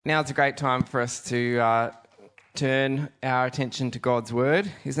Now it's a great time for us to turn our attention to God's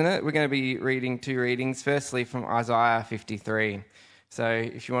Word, isn't it? We're going to be reading two readings, firstly from Isaiah 53. So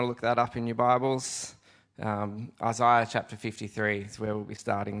if you want to look that up in your Bibles, Isaiah chapter 53 is where we'll be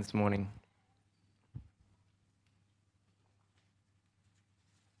starting this morning.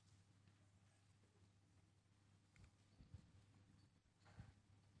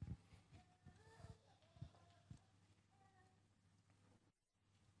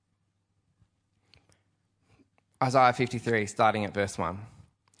 Isaiah 53, starting at verse 1.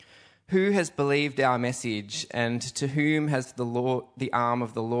 Who has believed our message, and to whom has the arm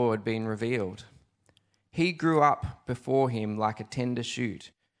of the Lord been revealed? He grew up before him like a tender shoot,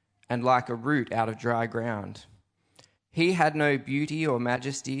 and like a root out of dry ground. He had no beauty or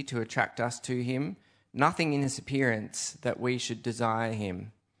majesty to attract us to him, nothing in his appearance that we should desire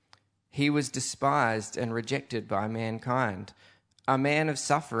him. He was despised and rejected by mankind, a man of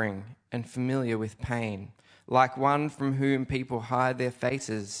suffering and familiar with pain. Like one from whom people hide their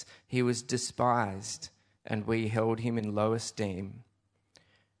faces, he was despised, and we held him in low esteem.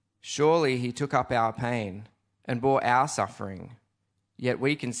 Surely he took up our pain and bore our suffering, yet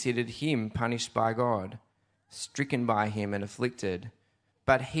we considered him punished by God, stricken by him and afflicted.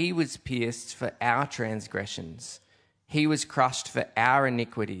 But he was pierced for our transgressions. He was crushed for our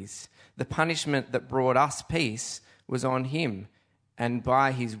iniquities. The punishment that brought us peace was on him, and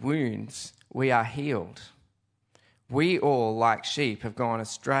by his wounds we are healed. We all, like sheep, have gone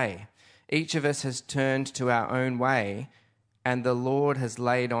astray. Each of us has turned to our own way, and the Lord has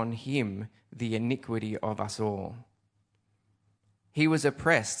laid on him the iniquity of us all. He was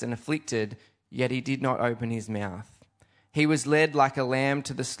oppressed and afflicted, yet he did not open his mouth. He was led like a lamb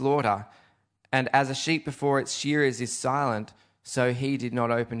to the slaughter, and as a sheep before its shearers is silent, so he did not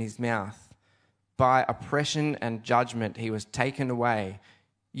open his mouth. By oppression and judgment he was taken away.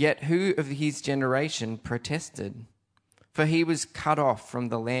 Yet who of his generation protested? For he was cut off from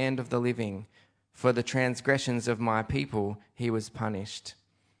the land of the living. For the transgressions of my people he was punished.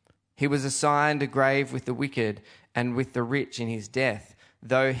 He was assigned a grave with the wicked and with the rich in his death,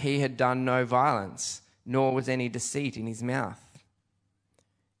 though he had done no violence, nor was any deceit in his mouth.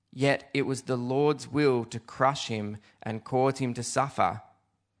 Yet it was the Lord's will to crush him and cause him to suffer.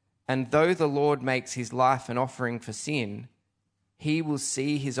 And though the Lord makes his life an offering for sin, he will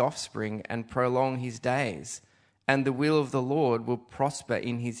see his offspring and prolong his days, and the will of the Lord will prosper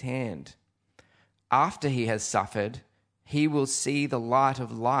in his hand. After he has suffered, he will see the light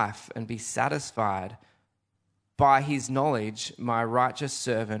of life and be satisfied. By his knowledge, my righteous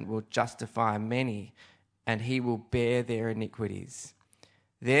servant will justify many, and he will bear their iniquities.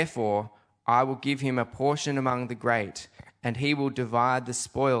 Therefore, I will give him a portion among the great, and he will divide the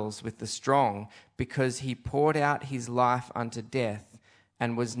spoils with the strong, because he poured out his life unto death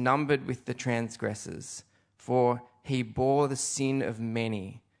and was numbered with the transgressors. For he bore the sin of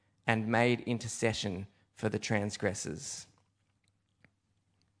many and made intercession for the transgressors.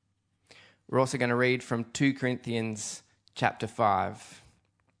 We're also going to read from 2 Corinthians chapter 5.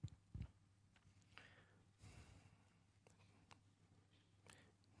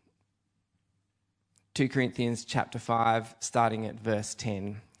 Two Corinthians chapter 5, starting at verse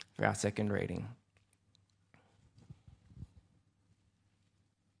 10 for our second reading.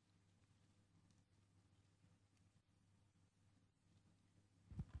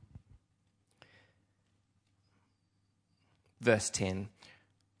 Verse 10,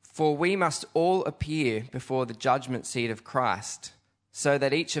 For we must all appear before the judgment seat of Christ, so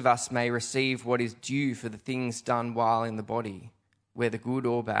that each of us may receive what is due for the things done while in the body, whether good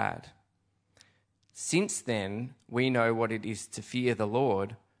or bad. Since then we know what it is to fear the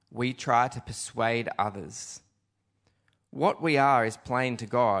Lord, we try to persuade others. What we are is plain to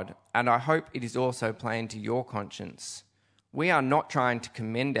God, and I hope it is also plain to your conscience. We are not trying to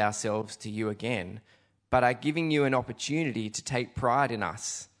commend ourselves to you again, but are giving you an opportunity to take pride in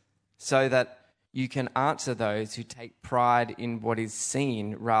us, so that you can answer those who take pride in what is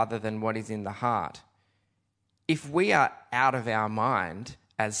seen rather than what is in the heart. If we are out of our mind,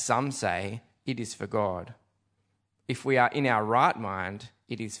 as some say, it is for God. If we are in our right mind,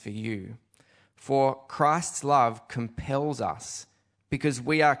 it is for you. For Christ's love compels us, because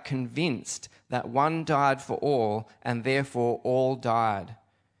we are convinced that one died for all, and therefore all died.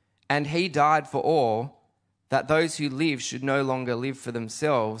 And he died for all, that those who live should no longer live for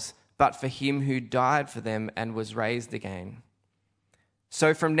themselves, but for him who died for them and was raised again.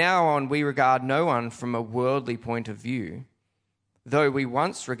 So from now on we regard no one from a worldly point of view. Though we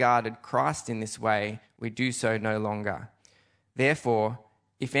once regarded Christ in this way, we do so no longer. Therefore,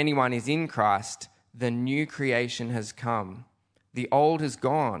 if anyone is in Christ, the new creation has come. The old is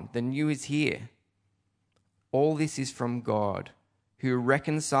gone, the new is here. All this is from God, who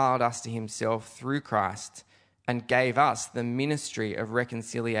reconciled us to himself through Christ and gave us the ministry of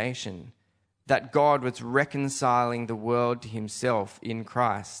reconciliation, that God was reconciling the world to himself in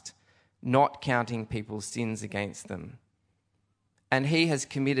Christ, not counting people's sins against them. And he has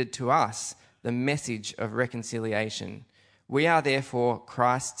committed to us the message of reconciliation. We are therefore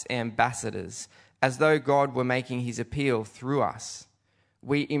Christ's ambassadors, as though God were making his appeal through us.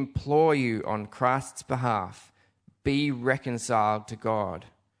 We implore you on Christ's behalf, be reconciled to God.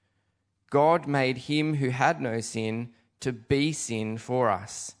 God made him who had no sin to be sin for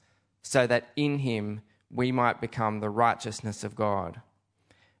us, so that in him we might become the righteousness of God.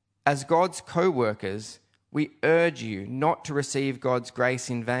 As God's co-workers, we urge you not to receive God's grace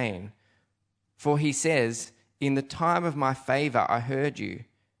in vain. For he says, in the time of my favour I heard you,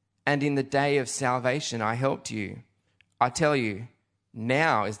 and in the day of salvation I helped you. I tell you,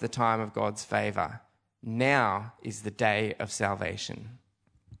 now is the time of God's favour. Now is the day of salvation.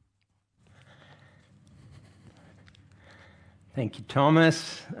 Thank you,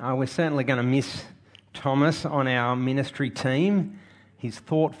 Thomas. We're certainly going to miss Thomas on our ministry team. He's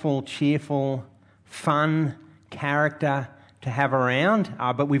thoughtful, cheerful, fun character to have around,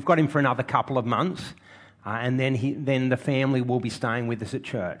 but we've got him for another couple of months, and then the family will be staying with us at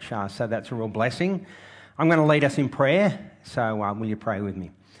church, so that's a real blessing. I'm going to lead us in prayer, so will you pray with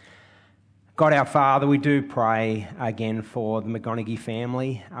me? God our Father, we do pray again for the McGonaghy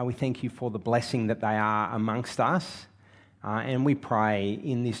family. We thank you for the blessing that they are amongst us. And we pray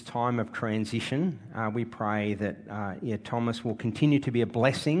in this time of transition, we pray that Thomas will continue to be a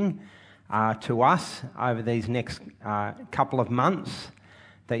blessing to us over these next couple of months,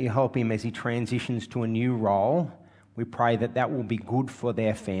 that you help him as he transitions to a new role. We pray that that will be good for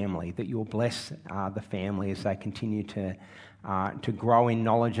their family, that you'll bless the family as they continue to grow in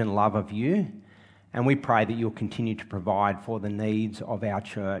knowledge and love of you. And we pray that you'll continue to provide for the needs of our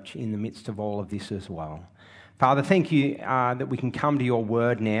church in the midst of all of this as well. Father, thank you that we can come to your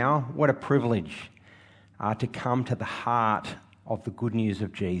word now. What a privilege to come to the heart of the good news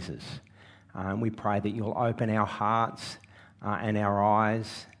of Jesus. And we pray that you'll open our hearts and our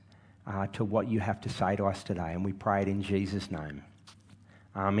eyes to what you have to say to us today. And we pray it in Jesus' name.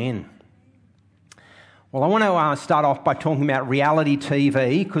 Amen. Well, I want to start off by talking about reality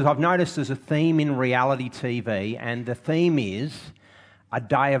TV, because I've noticed there's a theme in reality TV, and the theme is a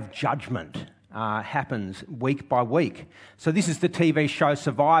day of judgment. Happens week by week. So this is the TV show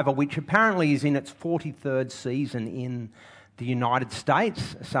Survivor, which apparently is in its 43rd season in the United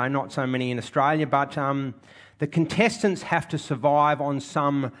States, so not so many in Australia, but the contestants have to survive on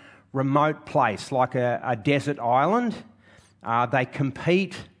some remote place, like a desert island. They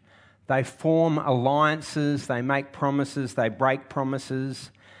compete, they form alliances, they make promises, they break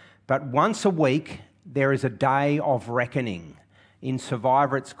promises, but once a week there is a day of reckoning. In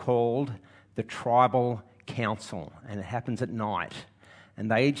Survivor it's called the Tribal Council, and it happens at night. And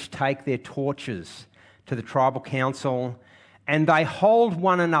they each take their torches to the Tribal Council, and they hold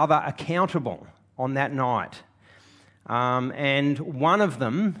one another accountable on that night. And one of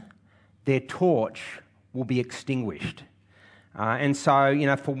them, their torch, will be extinguished. And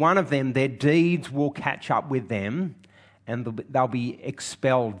so, for one of them, their deeds will catch up with them, and they'll be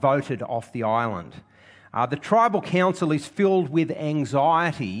expelled, voted off the island. The Tribal Council is filled with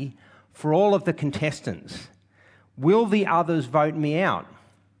anxiety for all of the contestants. Will the others vote me out?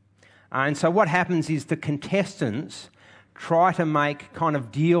 And so what happens is the contestants try to make kind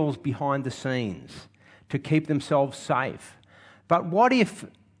of deals behind the scenes to keep themselves safe. But what if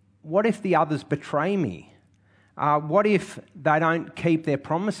the others betray me? What if they don't keep their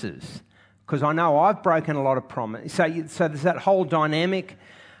promises? Because I know I've broken a lot of promises. So there's that whole dynamic.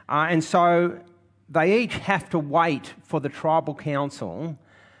 And so they each have to wait for the Tribal Council,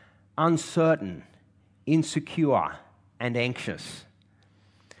 uncertain, insecure, and anxious.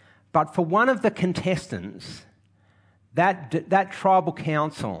 But for one of the contestants, that Tribal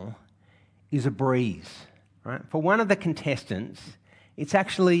Council is a breeze. Right? For one of the contestants, it's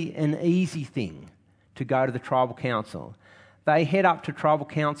actually an easy thing to go to the Tribal Council. They head up to Tribal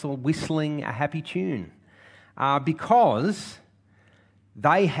Council whistling a happy tune because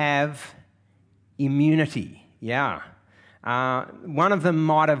they have immunity. Yeah. One of them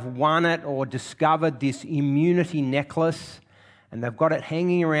might have won it or discovered this immunity necklace, and they've got it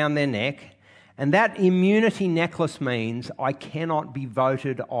hanging around their neck. And that immunity necklace means I cannot be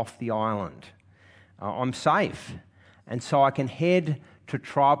voted off the island. I'm safe. And so I can head to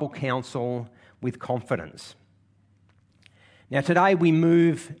Tribal Council with confidence. Now today we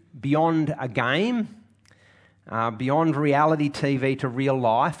move beyond a game. beyond reality TV to real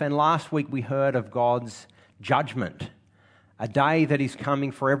life. And last week we heard of God's judgment, a day that is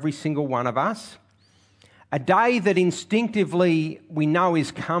coming for every single one of us, a day that instinctively we know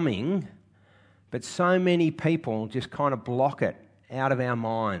is coming, but so many people just kind of block it out of our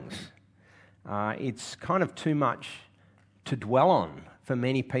minds. It's kind of too much to dwell on for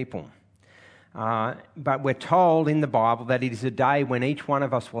many people. But we're told in the Bible that it is a day when each one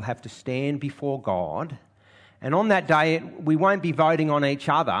of us will have to stand before God. And on that day, we won't be voting on each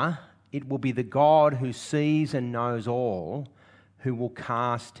other. It will be the God who sees and knows all who will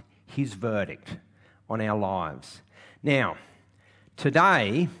cast his verdict on our lives. Now,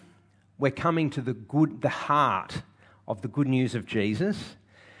 today, we're coming to the heart of the good news of Jesus.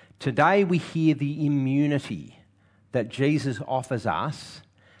 Today we hear the immunity that Jesus offers us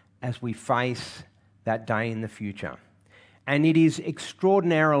as we face that day in the future. And it is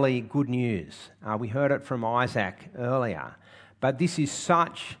extraordinarily good news. We heard it from Isaac earlier. But this is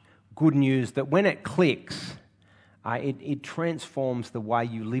such good news that when it clicks, it transforms the way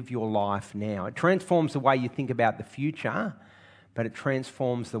you live your life now. It transforms the way you think about the future, but it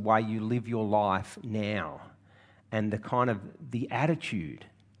transforms the way you live your life now and the attitude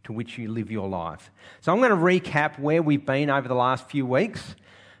to which you live your life. So I'm going to recap where we've been over the last few weeks.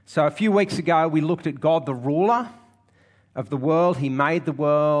 So a few weeks ago, we looked at God, the ruler of the world. He made the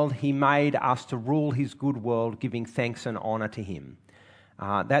world. He made us to rule his good world, giving thanks and honour to him.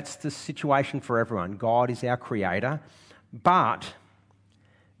 That's the situation for everyone. God is our creator. But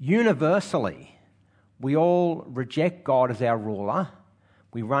universally, we all reject God as our ruler.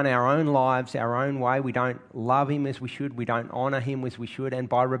 We run our own lives our own way. We don't love him as we should. We don't honour him as we should. And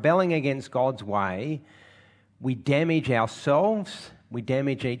by rebelling against God's way, we damage ourselves, we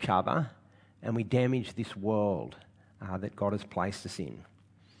damage each other, and we damage this world that God has placed us in.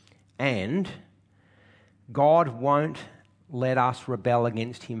 And God won't let us rebel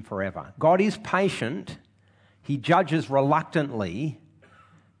against him forever. God is patient. He judges reluctantly,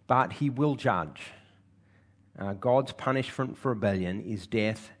 but he will judge. God's punishment for rebellion is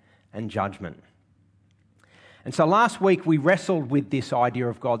death and judgment. And so last week we wrestled with this idea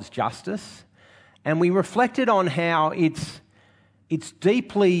of God's justice, and we reflected on how it's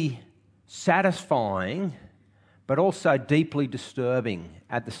deeply satisfying but also deeply disturbing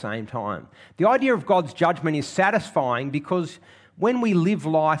at the same time. The idea of God's judgment is satisfying because when we live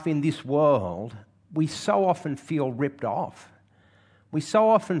life in this world, we so often feel ripped off. We so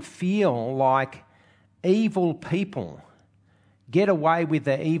often feel like evil people get away with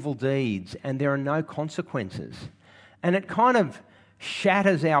their evil deeds and there are no consequences. And it kind of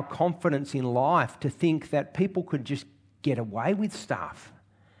shatters our confidence in life to think that people could just get away with stuff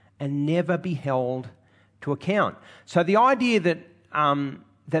and never be held to account. So the idea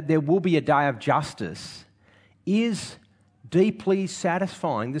that there will be a day of justice is deeply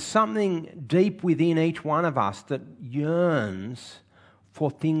satisfying. There's something deep within each one of us that yearns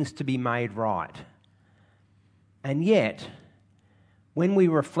for things to be made right. And yet, when we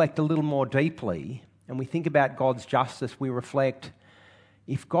reflect a little more deeply and we think about God's justice, we reflect,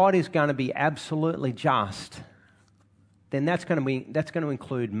 if God is going to be absolutely just, then that's going to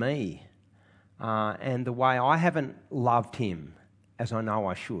include me and the way I haven't loved him as I know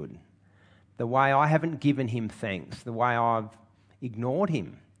I should, the way I haven't given him thanks, the way I've ignored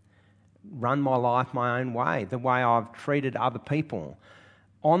him, run my life my own way, the way I've treated other people.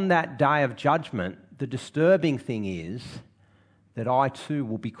 On that day of judgment, the disturbing thing is that I too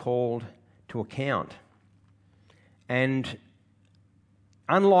will be called to account. And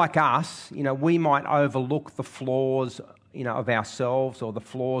unlike us, we might overlook the flaws, of ourselves or the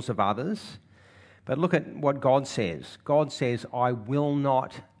flaws of others. But look at what God says. God says, I will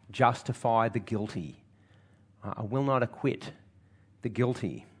not justify the guilty. I will not acquit the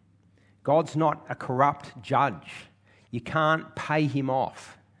guilty. God's not a corrupt judge. You can't pay him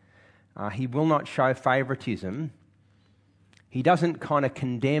off. He will not show favouritism. He doesn't kind of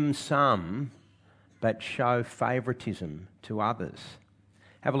condemn some, but show favouritism to others.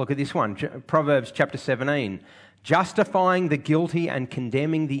 Have a look at this one, Proverbs chapter 17. Justifying the guilty and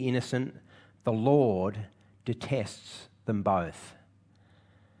condemning the innocent, the Lord detests them both.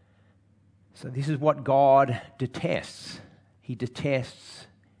 So this is what God detests. He detests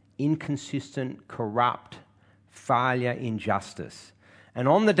inconsistent, corrupt, failure in justice. And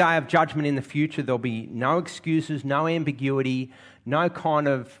on the day of judgment in the future, there'll be no excuses, no ambiguity, no kind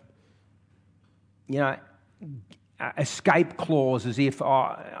of, escape clause as if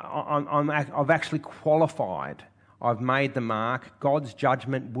I've actually qualified. I've made the mark. God's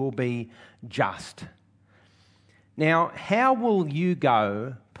judgment will be just. Now, how will you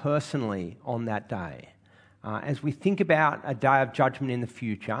go personally on that day? as we think about a day of judgment in the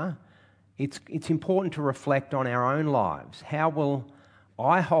future, it's important to reflect on our own lives. How will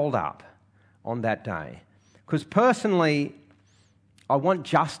I hold up on that day? Because personally, I want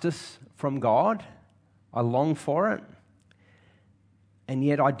justice from God. I long for it. And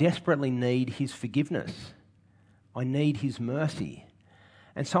yet I desperately need his forgiveness. I need his mercy.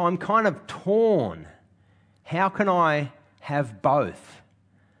 And so I'm kind of torn. How can I have both?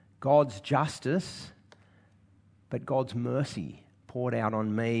 God's justice, but God's mercy poured out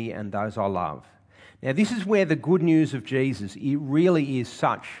on me and those I love. Now, this is where the good news of Jesus, it really is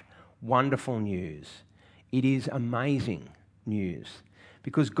such wonderful news. It is amazing news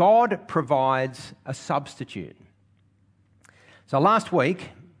because God provides a substitute. So last week,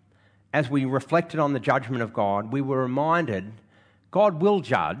 as we reflected on the judgment of God, we were reminded God will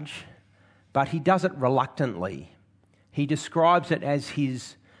judge, but he does it reluctantly. He describes it as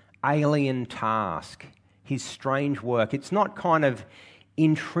his alien task, his strange work. It's not kind of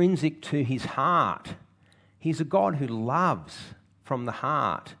intrinsic to his heart. He's a God who loves from the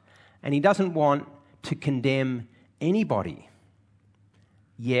heart, and he doesn't want to condemn anybody.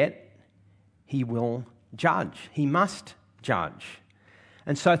 Yet, he will judge. He must judge.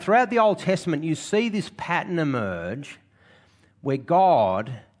 And so throughout the Old Testament, you see this pattern emerge where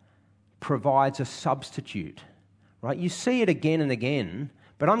God provides a substitute, right? You see it again and again,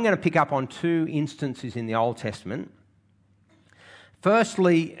 but I'm going to pick up on two instances in the Old Testament.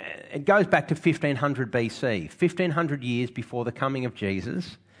 Firstly, it goes back to 1500 BC, 1500 years before the coming of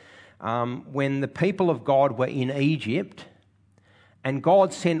Jesus, when the people of God were in Egypt, and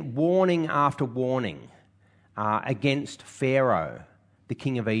God sent warning after warning against Pharaoh, the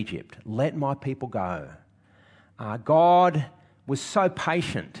king of Egypt. Let my people go. God was so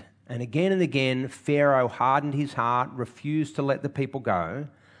patient, and again Pharaoh hardened his heart, refused to let the people go,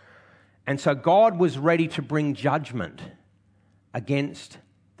 and so God was ready to bring judgment against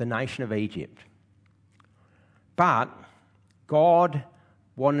the nation of Egypt. But God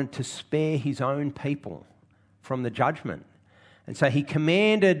wanted to spare his own people from the judgment. And so he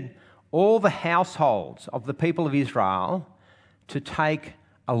commanded all the households of the people of Israel to take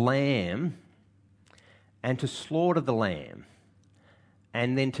a lamb and to slaughter the lamb,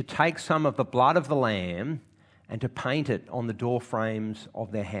 and then to take some of the blood of the lamb and to paint it on the door frames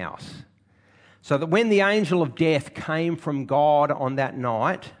of their house. So that when the angel of death came from God on that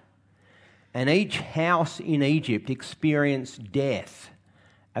night, and each house in Egypt experienced death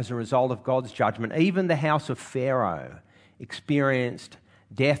as a result of God's judgment, even the house of Pharaoh experienced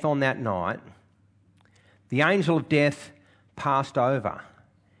death on that night, the angel of death passed over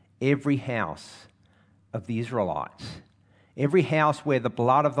every house of the Israelites, every house where the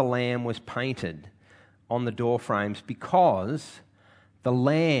blood of the lamb was painted on the door frames, because the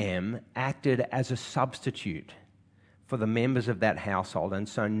lamb acted as a substitute for the members of that household, and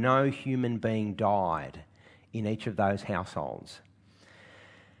so no human being died in each of those households.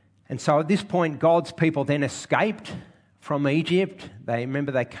 And so at this point, God's people then escaped from Egypt.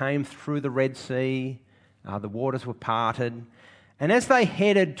 They came through the Red Sea, the waters were parted, and as they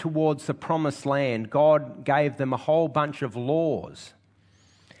headed towards the promised land, God gave them a whole bunch of laws.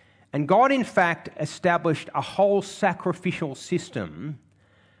 And God, in fact, established a whole sacrificial system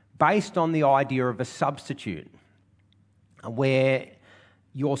based on the idea of a substitute, where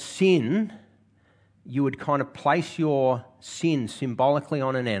your sin, you would kind of place your sin symbolically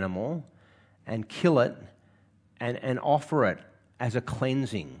on an animal and kill it and offer it as a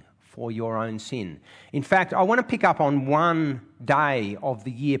cleansing for your own sin. In fact, I want to pick up on one day of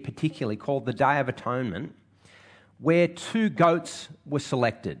the year particularly, called the Day of Atonement, where 2 goats were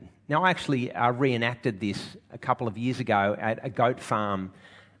selected. Now, I actually reenacted this a couple of years ago at a goat farm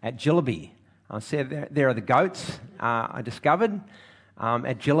at Gillaby. So there are the goats I discovered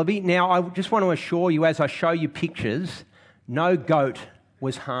at Gillaby. Now, I just want to assure you, as I show you pictures, no goat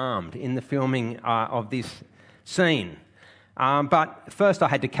was harmed in the filming of this scene. But first I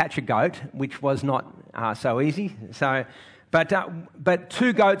had to catch a goat, which was not so easy. But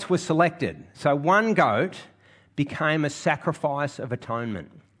 2 goats were selected. So 1 goat became a sacrifice of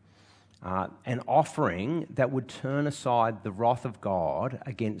atonement, an offering that would turn aside the wrath of God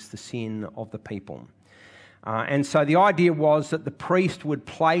against the sin of the people. And so the idea was that the priest would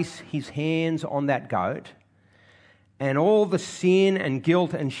place his hands on that goat, and all the sin and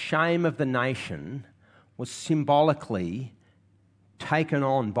guilt and shame of the nation was symbolically taken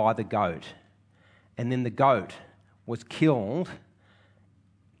on by the goat. And then the goat was killed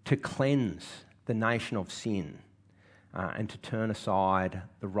to cleanse the nation of sin and to turn aside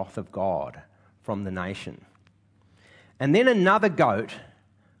the wrath of God from the nation. And then another goat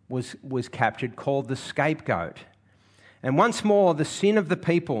was captured, called the scapegoat. And once more, the sin of the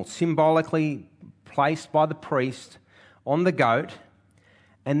people, symbolically placed by the priest on the goat,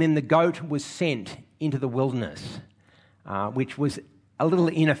 and then the goat was sent into the wilderness, which was a little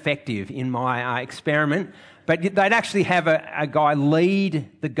ineffective in my experiment. But they'd actually have a guy lead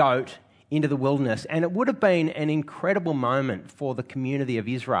the goat into the wilderness, and it would have been an incredible moment for the community of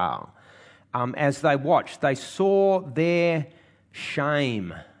Israel. As they watched, they saw their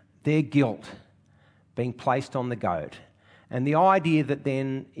shame, their guilt being placed on the goat. And the idea that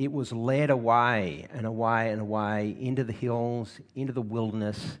then it was led away and away and away into the hills, into the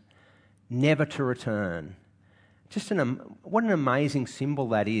wilderness, never to return. What an amazing symbol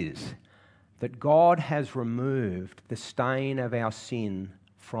that is, that God has removed the stain of our sin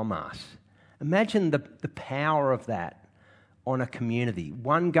from us. Imagine the power of that on a community.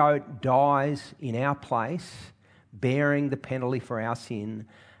 One goat dies in our place, bearing the penalty for our sin.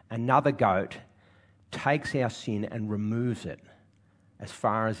 Another goat takes our sin and removes it as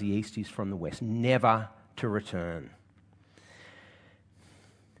far as the east is from the west, never to return.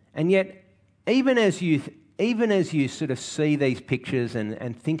 And yet, even as you sort of see these pictures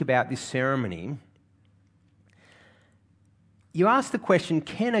and think about this ceremony, you ask the question,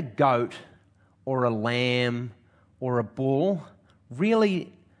 can a goat or a lamb or a bull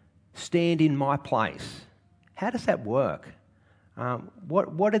really stand in my place? How does that work?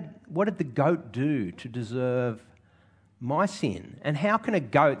 What did the goat do to deserve my sin? And how can a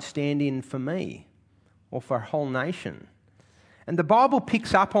goat stand in for me or for a whole nation? And the Bible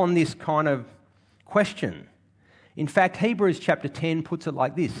picks up on this kind of question. In fact, Hebrews chapter 10 puts it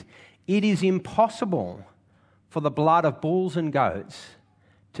like this: it is impossible for the blood of bulls and goats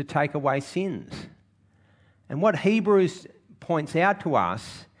to take away sins. And what Hebrews points out to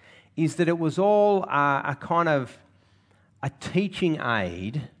us is that it was all a kind of a teaching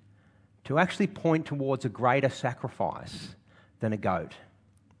aid to actually point towards a greater sacrifice than a goat.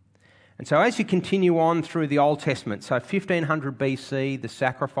 And so as you continue on through the Old Testament, so 1500 BC, the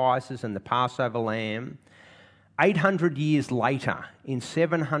sacrifices and the Passover lamb, 800 years later, in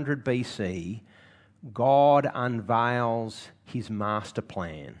 700 BC, God unveils his master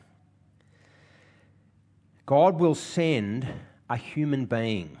plan. God will send a human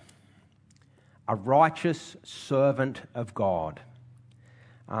being, a righteous servant of God.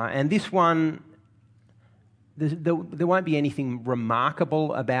 And this one, there won't be anything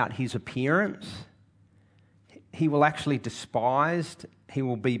remarkable about his appearance. He will actually he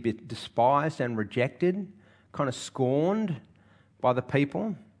will be despised and rejected, kind of scorned by the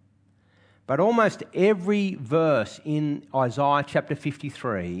people. But almost every verse in Isaiah chapter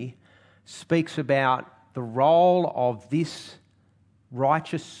 53 speaks about the role of this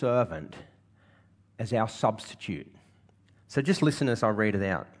righteous servant as our substitute. So just listen as I read it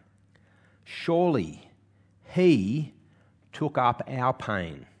out. Surely he took up our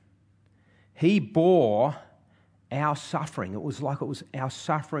pain. He bore our suffering. It was like our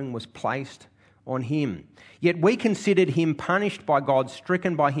suffering was placed on him. Yet we considered him punished by God,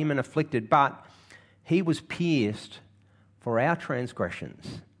 stricken by him and afflicted, but he was pierced for our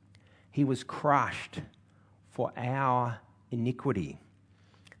transgressions. He was crushed for our iniquity.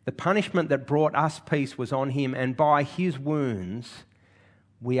 The punishment that brought us peace was on him, and by his wounds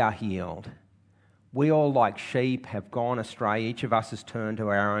we are healed. We all like sheep have gone astray. Each of us has turned to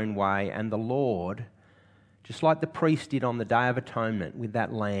our own way, and the Lord, just like the priest did on the Day of Atonement with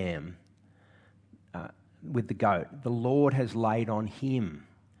that lamb, with the goat, the Lord has laid on him,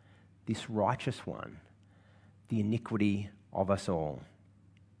 this righteous one, the iniquity of us all.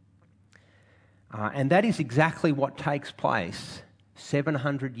 And that is exactly what takes place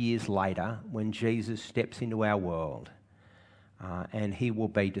 700 years later when Jesus steps into our world. And he will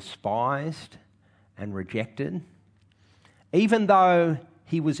be despised and rejected, even though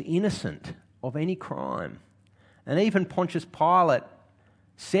he was innocent of any crime. And even Pontius Pilate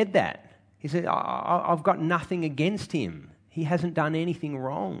said that. He said, I've got nothing against him. He hasn't done anything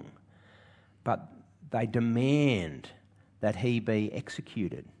wrong. But they demand that he be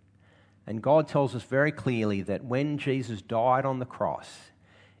executed. And God tells us very clearly that when Jesus died on the cross,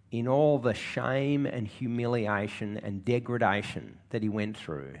 in all the shame and humiliation and degradation that he went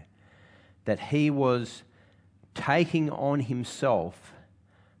through, that he was taking on himself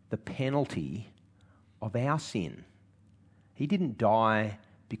the penalty of our sin. He didn't die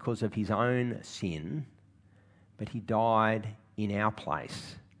because of his own sin, but he died in our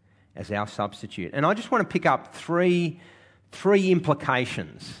place as our substitute. And I just want to pick up three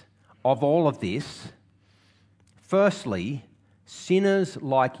implications of all of this. Firstly, sinners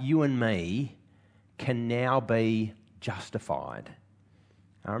like you and me can now be justified.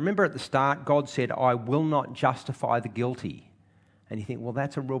 Remember at the start, God said, I will not justify the guilty. And you think, well,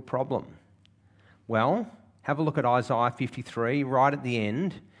 that's a real problem. Well, have a look at Isaiah 53, right at the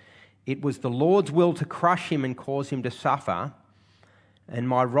end. It was the Lord's will to crush him and cause him to suffer, and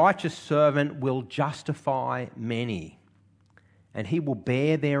my righteous servant will justify many, and he will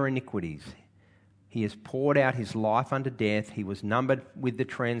bear their iniquities. He has poured out his life unto death. He was numbered with the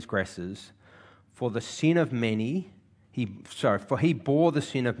transgressors. For the sin of many, for he bore the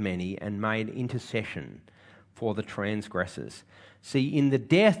sin of many and made intercession for the transgressors. See, in the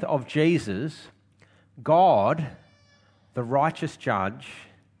death of Jesus, God, the righteous judge,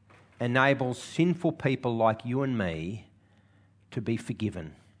 enables sinful people like you and me to be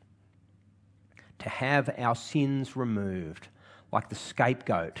forgiven, to have our sins removed, like the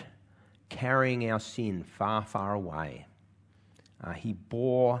scapegoat carrying our sin far, far away. He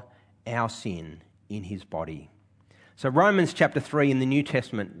bore our sin in his body. So Romans chapter 3 in the New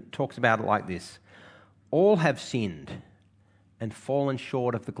Testament talks about it like this. All have sinned and fallen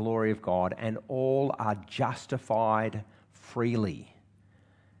short of the glory of God, and all are justified freely.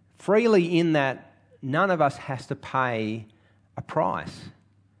 Freely in that none of us has to pay a price.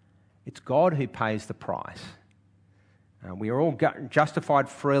 It's God who pays the price. We are all justified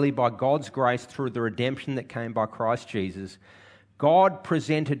freely by God's grace through the redemption that came by Christ Jesus. God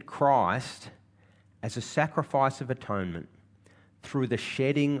presented Christ as a sacrifice of atonement through the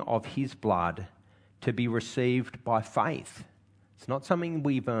shedding of his blood to be received by faith. It's not something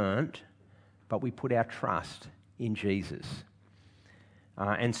we've earned, but we put our trust in Jesus.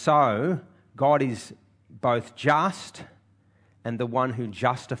 And so God is both just and the one who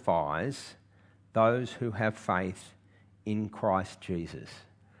justifies those who have faith in Christ Jesus.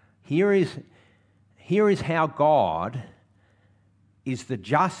 Here is how God is the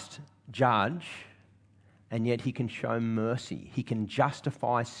just judge, and yet he can show mercy. He can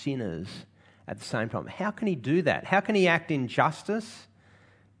justify sinners at the same time. How can he do that? How can he act in justice,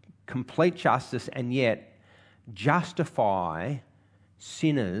 complete justice, and yet justify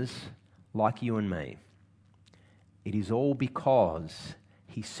sinners like you and me? It is all because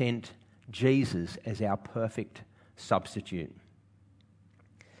he sent Jesus as our perfect substitute.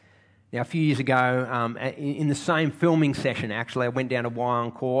 Now, a few years ago, in the same filming session, actually, I went down to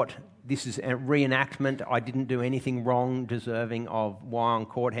Wyong Court. This is a reenactment. I didn't do anything wrong deserving of Wyong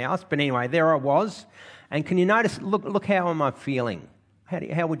Courthouse. But anyway, there I was. And can you notice, look how am I feeling?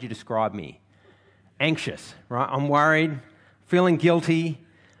 How would you describe me? Anxious, right? I'm worried, feeling guilty.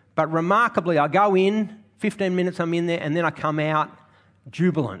 But remarkably, I go in, 15 minutes I'm in there, and then I come out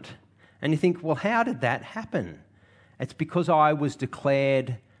jubilant. And you think, well, how did that happen? It's because I was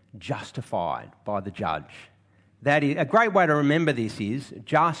declared justified by the judge. That is a great way to remember this is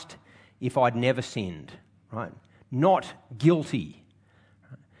just if I'd never sinned, right? Not guilty.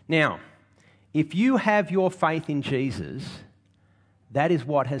 Now, if you have your faith in Jesus, that is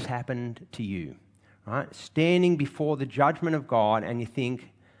what has happened to you, right? Standing before the judgment of God and you think,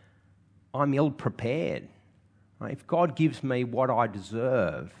 I'm ill-prepared. Right? If God gives me what I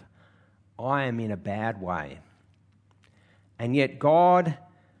deserve, I am in a bad way. And yet God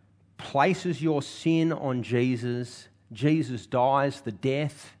places your sin on Jesus. Jesus dies the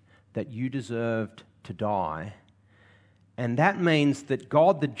death that you deserved to die. And that means that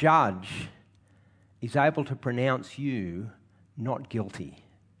God the judge is able to pronounce you not guilty.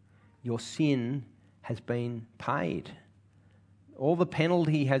 Your sin has been paid. All the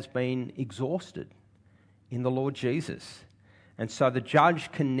penalty has been exhausted in the Lord Jesus. And so the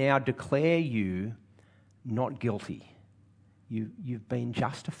judge can now declare you not guilty. You've been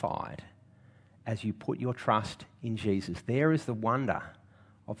justified as you put your trust in Jesus. There is the wonder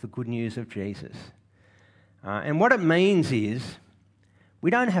of the good news of Jesus. And what it means is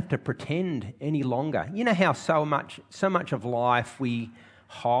we don't have to pretend any longer. You know how so much of life we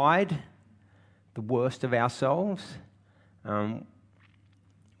hide the worst of ourselves?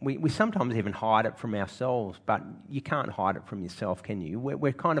 We sometimes even hide it from ourselves, but you can't hide it from yourself, can you?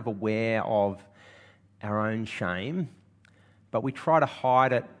 We're kind of aware of our own shame, but we try to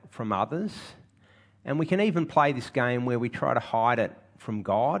hide it from others. And we can even play this game where we try to hide it from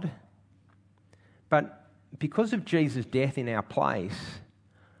God. But because of Jesus' death in our place,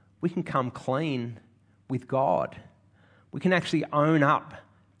 we can come clean with God. We can actually own up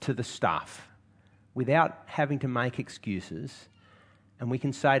to the stuff without having to make excuses. And we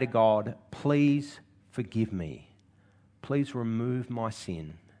can say to God, please forgive me. Please remove my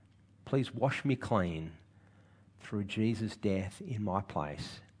sin. Please wash me clean through Jesus' death in my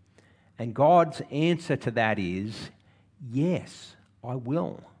place. And God's answer to that is, yes, I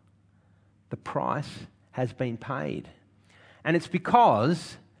will. The price has been paid. And it's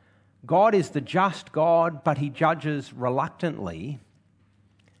because God is the just God, but he judges reluctantly,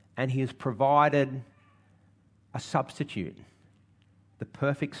 and he has provided a substitute, the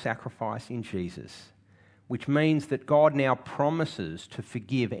perfect sacrifice in Jesus, which means that God now promises to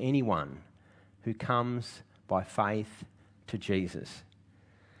forgive anyone who comes by faith to Jesus.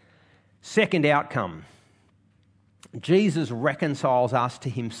 Second outcome, Jesus reconciles us to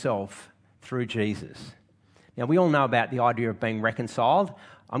himself through Jesus. Now, we all know about the idea of being reconciled.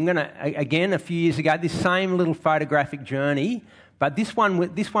 I'm going to, again, a few years ago, this same little photographic journey, but this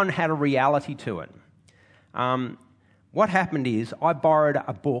one had a reality to it. What happened is I borrowed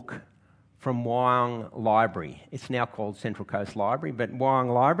a book from Wyong Library. It's now called Central Coast Library, but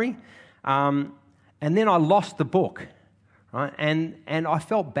Wyong Library. And then I lost the book, right? And I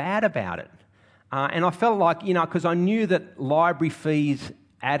felt bad about it. And I felt like, because I knew that library fees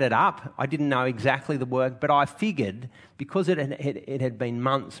added up. I didn't know exactly the work, but I figured, because it had been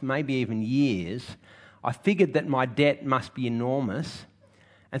months, maybe even years, I figured that my debt must be enormous.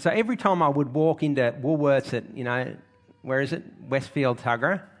 And so every time I would walk into Woolworths at, where is it? Westfield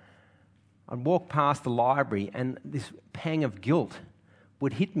Tuggerah, I'd walk past the library and this pang of guilt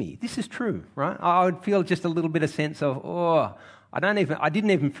would hit me. This is true, right? I would feel just a little bit of sense of, I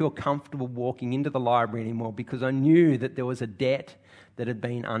didn't even feel comfortable walking into the library anymore because I knew that there was a debt that had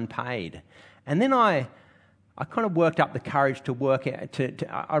been unpaid. And then I kind of worked up the courage to work out,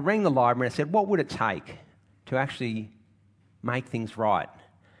 I rang the library and I said, what would it take to actually make things right?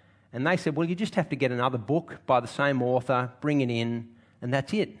 And they said, well, you just have to get another book by the same author, bring it in, and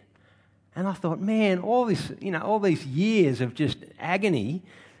that's it. And I thought, man, all these years of just agony.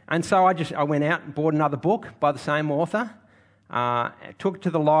 And so I went out and bought another book by the same author, took it to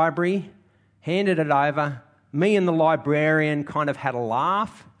the library, handed it over. Me and the librarian kind of had a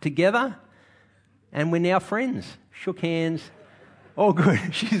laugh together, and we're now friends. Shook hands, all good.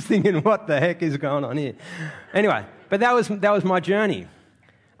 She's thinking, what the heck is going on here? Anyway, but that was my journey.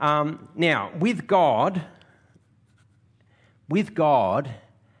 Now, with God,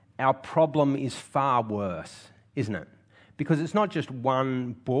 our problem is far worse, isn't it? Because it's not just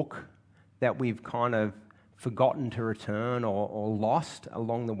one book that we've kind of forgotten to return or lost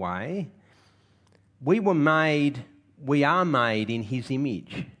along the way. We are made in his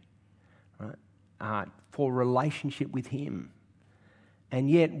image, right? For relationship with him. And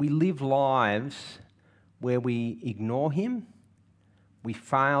yet we live lives where we ignore him, we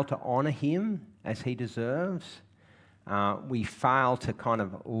fail to honour him as he deserves, we fail to kind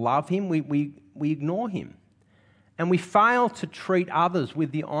of love him, we ignore him. And we fail to treat others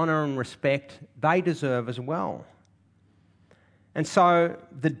with the honour and respect they deserve as well. And so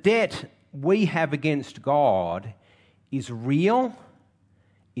the debt we have against God is real,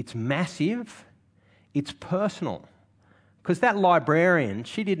 it's massive, it's personal. Because that librarian,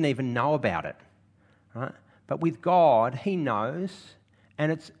 she didn't even know about it, right? But with God, he knows,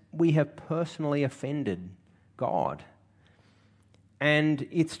 and we have personally offended God. And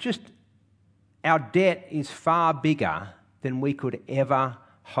it's just, our debt is far bigger than we could ever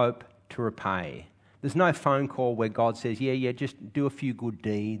hope to repay. There's no phone call where God says, yeah, just do a few good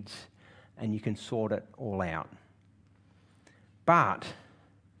deeds and you can sort it all out. But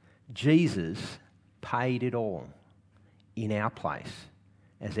Jesus paid it all in our place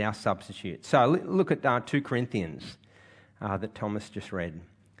as our substitute. So look at 2 Corinthians that Thomas just read.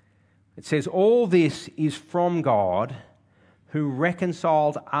 It says, all this is from God who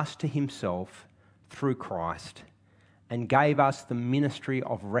reconciled us to himself through Christ and gave us the ministry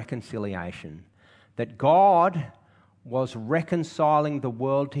of reconciliation, that God was reconciling the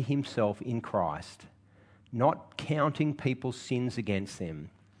world to himself in Christ, not counting people's sins against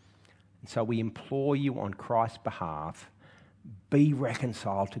them. And so we implore you on Christ's behalf, be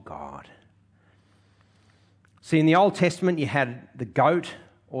reconciled to God. See, in the Old Testament, you had the goat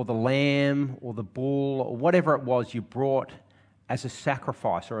or the lamb or the bull or whatever it was you brought as a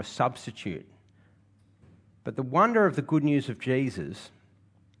sacrifice or a substitute. But the wonder of the good news of Jesus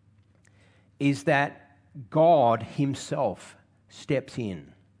is that God himself steps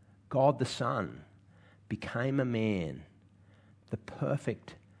in. God the Son became a man, the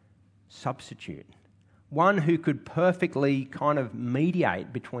perfect substitute. One who could perfectly kind of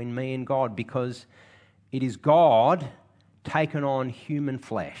mediate between me and God, because it is God taken on human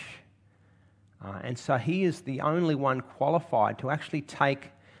flesh. And so he is the only one qualified to actually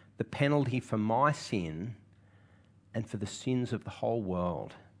take the penalty for my sin and for the sins of the whole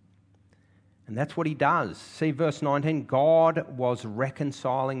world. And that's what he does. See verse 19, God was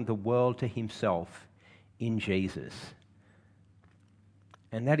reconciling the world to himself in Jesus.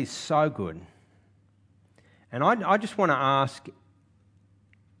 And that is so good. And I just want to ask,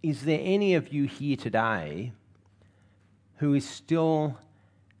 is there any of you here today who is still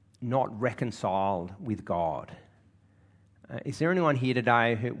not reconciled with God? Is there anyone here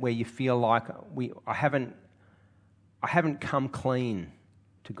today where you feel like I haven't come clean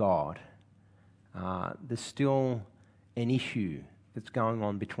to God? There's still an issue that's going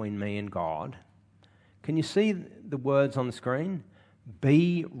on between me and God. Can you see the words on the screen?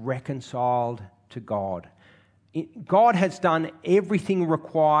 Be reconciled to God. God has done everything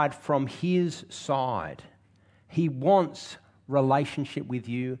required from his side. He wants relationship with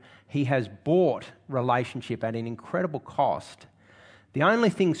you. He has bought relationship at an incredible cost. The only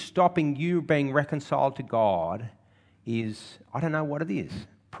thing stopping you being reconciled to God is, I don't know what it is,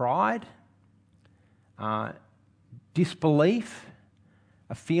 pride, disbelief,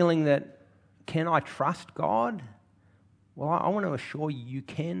 a feeling that, can I trust God? Well, I want to assure you, you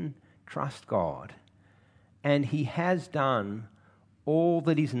can trust God. And he has done all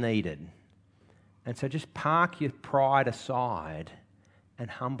that is needed. And so just park your pride aside and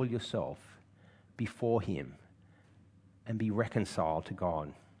humble yourself before him and be reconciled to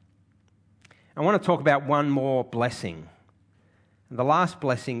God. I want to talk about one more blessing. And the last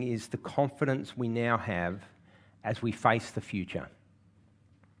blessing is the confidence we now have as we face the future.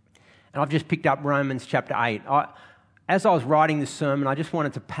 And I've just picked up Romans chapter 8. As I was writing this sermon, I just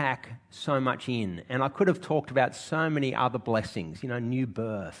wanted to pack so much in. And I could have talked about so many other blessings, new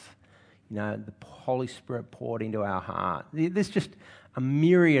birth, the Holy Spirit poured into our heart. There's just a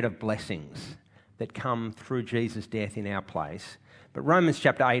myriad of blessings that come through Jesus' death in our place. But Romans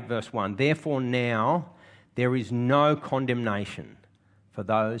chapter 8, verse 1, therefore now there is no condemnation for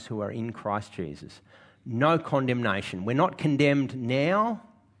those who are in Christ Jesus. No condemnation. We're not condemned now,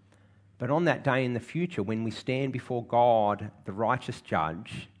 but on that day in the future, when we stand before God, the righteous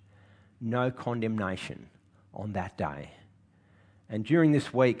judge, no condemnation on that day. And during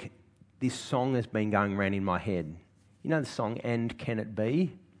this week, this song has been going around in my head. You know the song, And Can It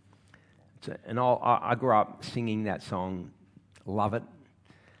Be? I grew up singing that song, love it.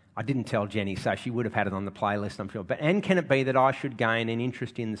 I didn't tell Jenny, so she would have had it on the playlist, I'm sure. But and can it be that I should gain an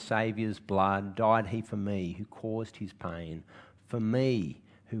interest in the Saviour's blood? Died he for me, who caused his pain? For me,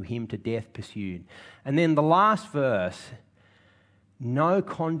 who him to death pursued. And then the last verse, no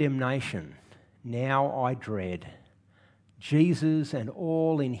condemnation, now I dread. Jesus and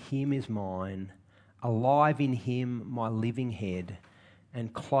all in him is mine, alive in him my living head,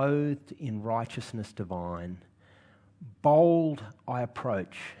 and clothed in righteousness divine. Bold I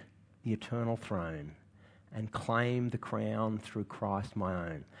approach the eternal throne and claim the crown through Christ my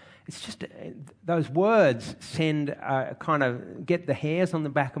own. It's just, those words get the hairs on the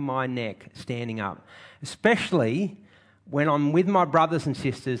back of my neck standing up, especially when I'm with my brothers and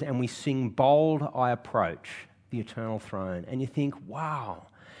sisters and we sing Bold I Approach the Eternal Throne. And you think, wow,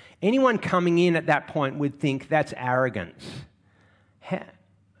 anyone coming in at that point would think that's arrogance.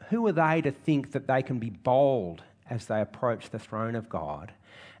 Who are they to think that they can be bold as they approach the throne of God?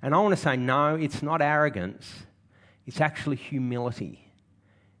 And I want to say, no, it's not arrogance. It's actually humility.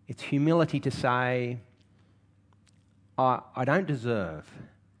 It's humility to say, I don't deserve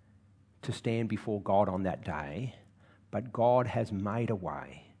to stand before God on that day, but God has made a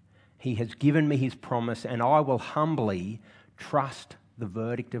way. He has given me his promise, and I will humbly trust the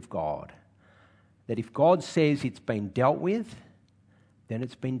verdict of God. That if God says it's been dealt with, then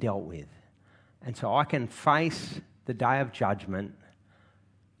it's been dealt with. And so I can face the day of judgment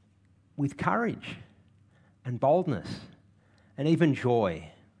with courage and boldness and even joy.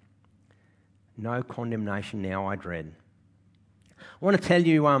 No condemnation now I dread. I want to tell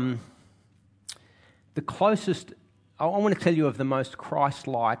you I want to tell you of the most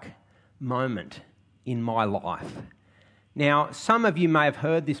Christ-like moment in my life. Now, some of you may have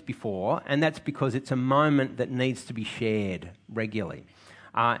heard this before, and that's because it's a moment that needs to be shared regularly.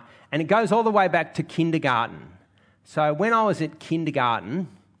 And it goes all the way back to kindergarten. So when I was at kindergarten,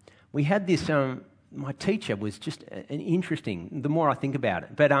 we had this, my teacher was just interesting, the more I think about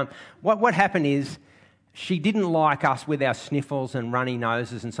it. But what happened is she didn't like us with our sniffles and runny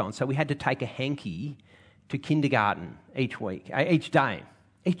noses and so on, so we had to take a hanky to kindergarten each day.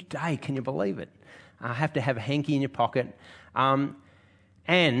 Each day, can you believe it? Have to have a hanky in your pocket.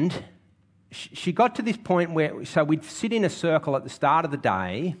 And she got to this point where, so we'd sit in a circle at the start of the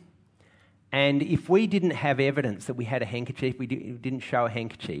day, and if we didn't have evidence that we had a handkerchief, we didn't show a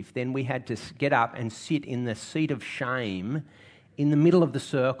handkerchief, then we had to get up and sit in the seat of shame in the middle of the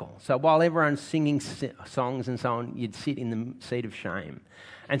circle. So while everyone's singing songs and so on, you'd sit in the seat of shame.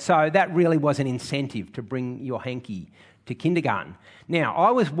 And so that really was an incentive to bring your hanky to kindergarten. Now,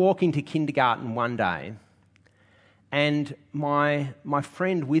 I was walking to kindergarten one day, And my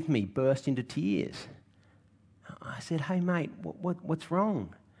friend with me burst into tears. I said, "Hey, mate, what's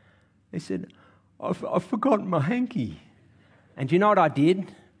wrong?" He said, I've forgotten my hanky. And do you know what I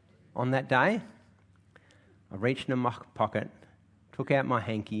did on that day? I reached in my pocket, took out my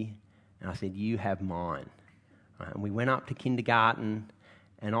hanky, and I said, "You have mine." Right, and we went up to kindergarten,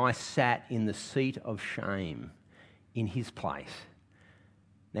 and I sat in the seat of shame in his place.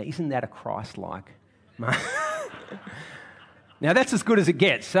 Now, isn't that a Christ-like? Now, that's as good as it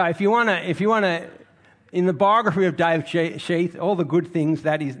gets. So if you want to, in the biography of David Sheath, all the good things,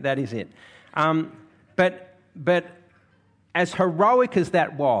 that is it. But as heroic as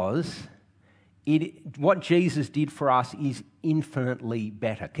that was, what Jesus did for us is infinitely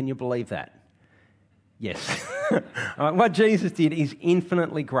better. Can you believe that? Yes. What Jesus did is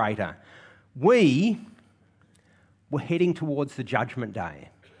infinitely greater. We were heading towards the judgment day.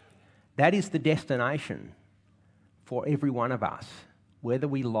 That is the destination for every one of us, whether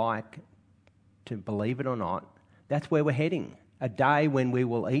we like to believe it or not. That's where we're heading. A day when we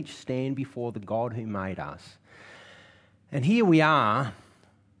will each stand before the God who made us. And here we are,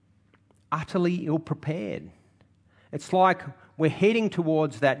 utterly ill-prepared. It's like we're heading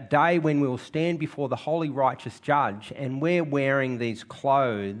towards that day when we will stand before the holy, righteous judge, and we're wearing these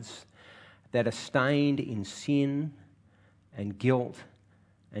clothes that are stained in sin and guilt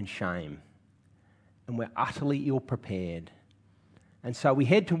and shame. And we're utterly ill-prepared. And so we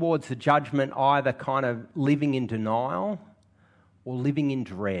head towards the judgment either kind of living in denial or living in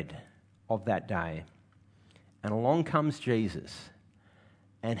dread of that day. And along comes Jesus,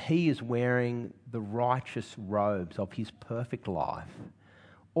 and he is wearing the righteous robes of his perfect life.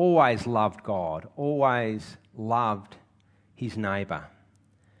 Always loved God, always loved his neighbour.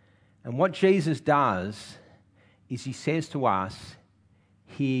 And what Jesus does is he says to us,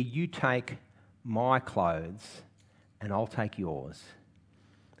 "Here, you take my clothes and I'll take yours."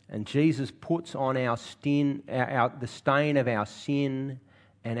 And Jesus puts on the stain of our sin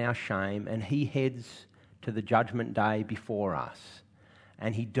and our shame, and he heads to the judgment day before us.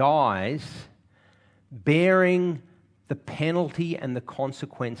 And he dies bearing the penalty and the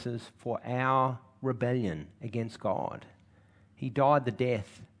consequences for our rebellion against God. He died the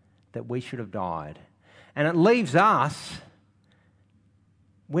death that we should have died. And it leaves us,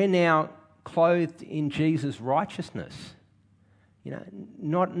 we're now clothed in Jesus' righteousness. You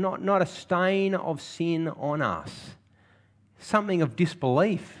know, not a stain of sin on us. Something of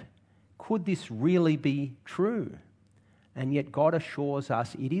disbelief. Could this really be true? And yet God assures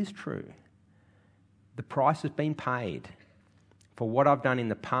us it is true. The price has been paid for what I've done in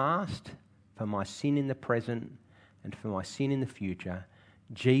the past, for my sin in the present, and for my sin in the future.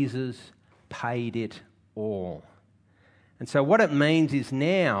 Jesus paid it all. And so what it means is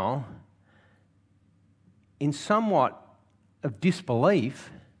now, in somewhat of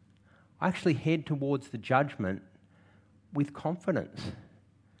disbelief, I actually head towards the judgment with confidence,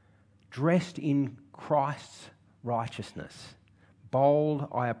 dressed in Christ's righteousness. Bold,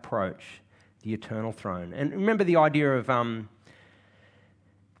 I approach the eternal throne. And remember the idea of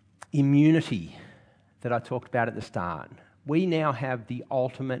immunity that I talked about at the start. We now have the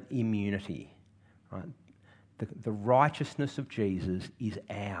ultimate immunity. Right? The righteousness of Jesus is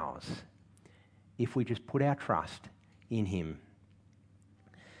ours if we just put our trust in him.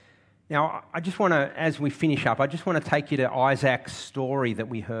 Now, I just want to, as we finish up, I just want to take you to Isaac's story that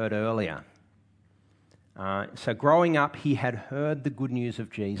we heard earlier. So growing up, he had heard the good news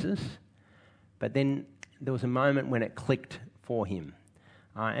of Jesus, but then there was a moment when it clicked for him.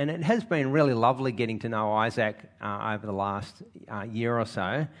 And it has been really lovely getting to know Isaac over the last year or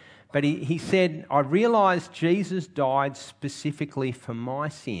so. But he said, "I realised Jesus died specifically for my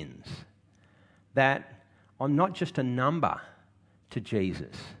sins, that I'm not just a number to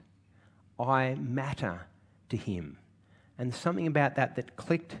Jesus. I matter to him." And something about that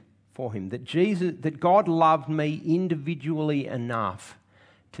clicked for him, that God loved me individually enough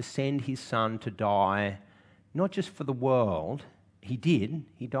to send his son to die, not just for the world. He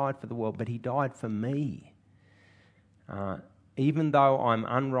died for the world, but he died for me. Even though I'm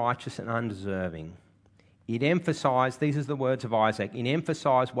unrighteous and undeserving. It emphasised, these are the words of Isaac, it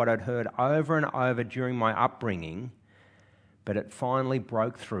emphasised what I'd heard over and over during my upbringing, but it finally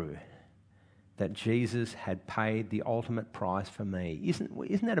broke through that Jesus had paid the ultimate price for me.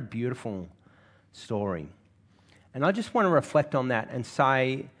 Isn't that a beautiful story? And I just want to reflect on that and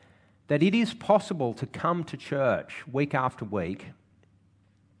say that it is possible to come to church week after week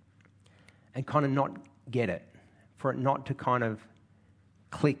and kind of not get it, for it not to kind of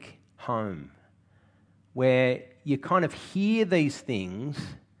click home, where you kind of hear these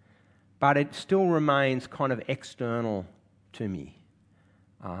things, but it still remains kind of external to me.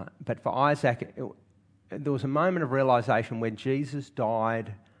 But for Isaac, there was a moment of realisation where Jesus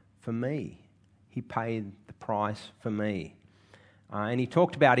died for me. He paid the price for me. And he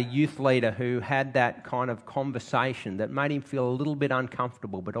talked about a youth leader who had that kind of conversation that made him feel a little bit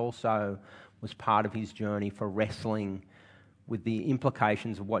uncomfortable, but also was part of his journey for wrestling with the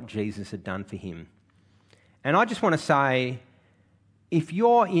implications of what Jesus had done for him. And I just want to say, if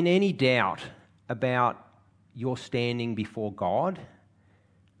you're in any doubt about your standing before God,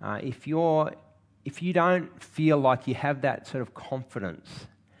 if you don't feel like you have that sort of confidence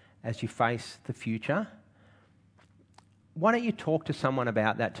as you face the future, why don't you talk to someone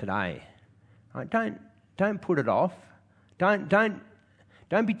about that today? Right? Don't put it off. Don't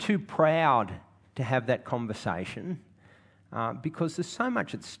be too proud to have that conversation, because there's so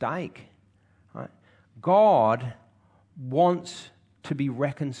much at stake. Right? God wants to be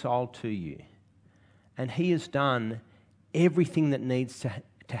reconciled to you, and He has done everything that needs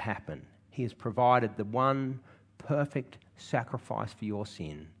to happen. He has provided the one perfect sacrifice for your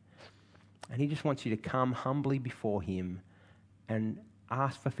sin. And He just wants you to come humbly before Him and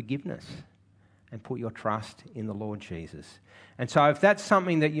ask for forgiveness and put your trust in the Lord Jesus. And so if that's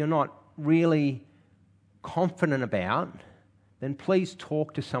something that you're not really confident about, then please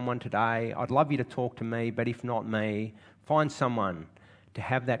talk to someone today. I'd love you to talk to me, but if not me, find someone to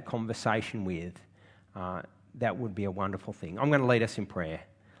have that conversation with. That would be a wonderful thing. I'm going to lead us in prayer.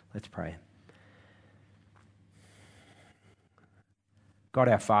 Let's pray. God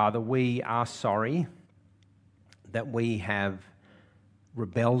our Father, we are sorry that we have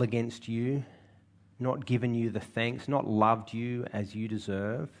rebelled against you, not given you the thanks, not loved you as you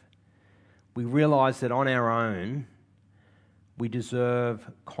deserve. We realise that on our own we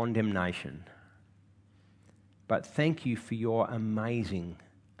deserve condemnation. But thank you for your amazing,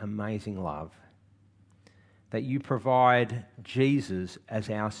 amazing love, that you provide Jesus as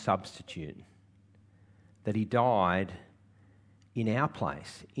our substitute, that He died in our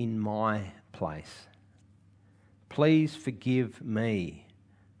place, in my place. Please forgive me,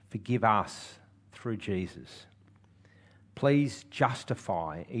 forgive us through Jesus. Please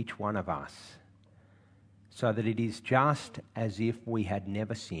justify each one of us so that it is just as if we had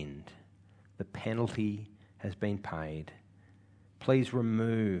never sinned. The penalty has been paid. Please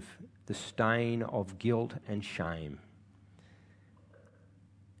remove the stain of guilt and shame.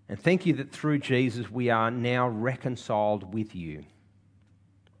 And thank you that through Jesus we are now reconciled with you.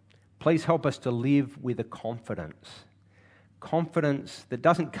 Please help us to live with a confidence that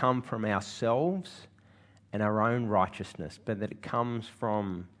doesn't come from ourselves and our own righteousness, but that it comes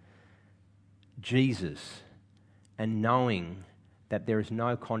from Jesus and knowing that there is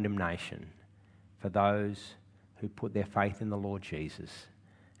no condemnation for those who put their faith in the Lord Jesus.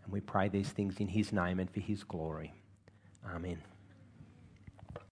 And we pray these things in His name and for His glory. Amen.